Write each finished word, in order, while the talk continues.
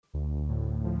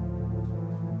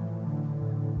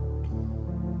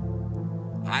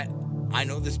I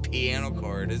know this piano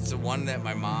chord. It's the only one that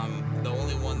my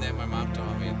mom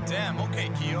taught me. Damn, okay,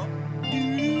 Keo.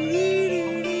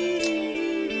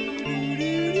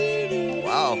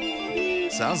 Wow.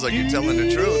 Sounds like you're telling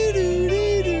the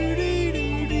truth.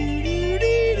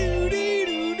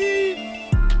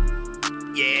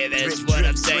 Yeah, that's Drip, what drip,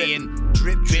 I'm saying.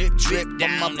 Drip, drip, drip drip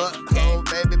down on my in- butthole,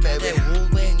 baby, baby. That whole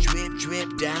wet drip,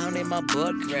 drip down in my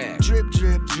butt crack. Drip,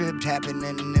 drip, drip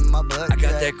happening in my butt. I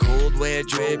got crack. that cold, wet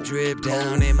drip, drip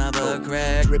down in my butt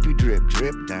crack. Drippy drip,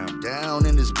 drip down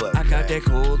in his butt. I got crack. that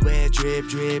cold, wet drip,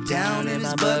 drip down in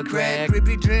my butt crack.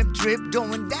 Drippy drip, drip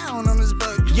going down on his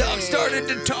butt crack. Young started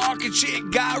to talk and shit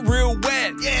got real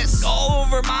wet. Yes. All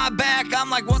over my back, I'm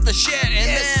like, what the shit? And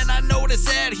Yes. then I noticed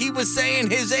that he was saying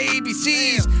his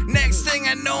ABCs. Next thing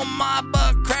I know, my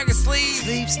butt crack is sleep.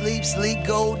 Sleep, sleep, sleep,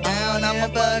 go down on my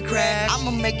butt crack.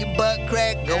 I'ma make your butt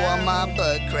crack go on my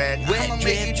butt crack. Wet I'ma make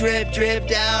drip, you drip, drip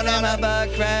down in my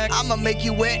butt crack. I'ma make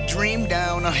you wet dream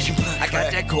down on your butt I crack.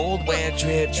 got that cold, wet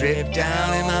drip, drip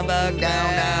down in my butt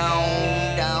crack.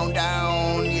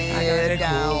 Down, yeah, I got that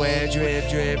down. cold, wet drip,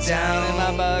 drip down in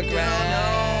my butt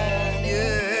crack.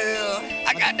 Yeah.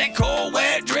 I got that cold,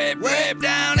 wet drip, drip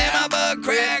down in my butt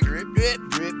crack. Drip, drip,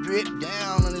 drip, drip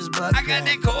down on his butt I got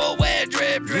that cold, wet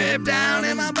drip, drip down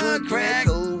in my butt crack.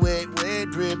 Cold, wet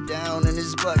drip down in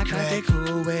his butt I got crack. that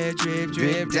cool, wet drip,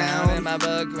 drip down in my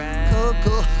butt crack.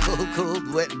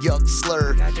 Cold, wet, yuck,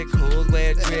 slur. Got that cold,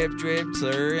 wet drip, drip,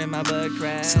 slur in my butt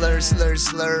crack.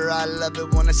 Slur, I love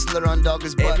it when I slur on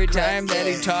dog's butt Every crack. time that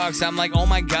he Yeah. talks, I'm like, oh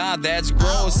my god, that's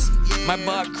gross. yeah. My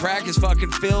butt crack is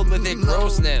fucking filled with it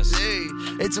grossness. Hey,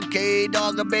 it's okay,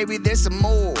 dogger, baby, there's some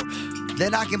more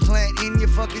that I can plant in your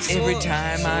fucking soul. Every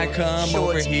time I come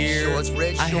over here,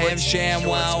 red I have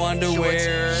ShamWow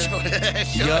underwear.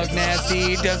 Yuck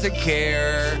Nasty doesn't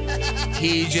care.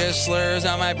 He just slurs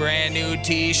on my brand new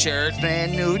t-shirt.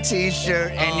 Brand new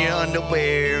t-shirt and your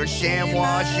underwear.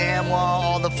 ShamWow,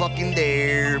 all the fucking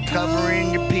there.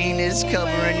 Covering your penis,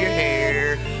 covering your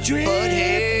hair. Drip, Butt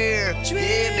hair, drip,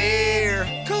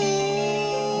 hair.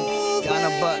 cold,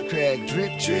 Down a butt crack,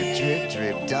 drip, drip, drip,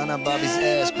 drip. Down on Bobby's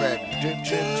ass crack, drip,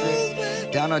 drip,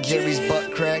 drip. Down on Jerry's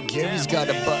butt crack. Jerry's got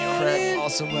a butt crack,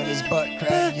 also in his butt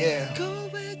crack, yeah.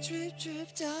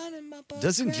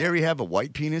 Doesn't Jerry have a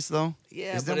white penis though?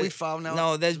 Yeah, Isn't but that we found out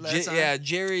No, that's last time? yeah.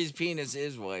 Jerry's penis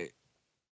is white.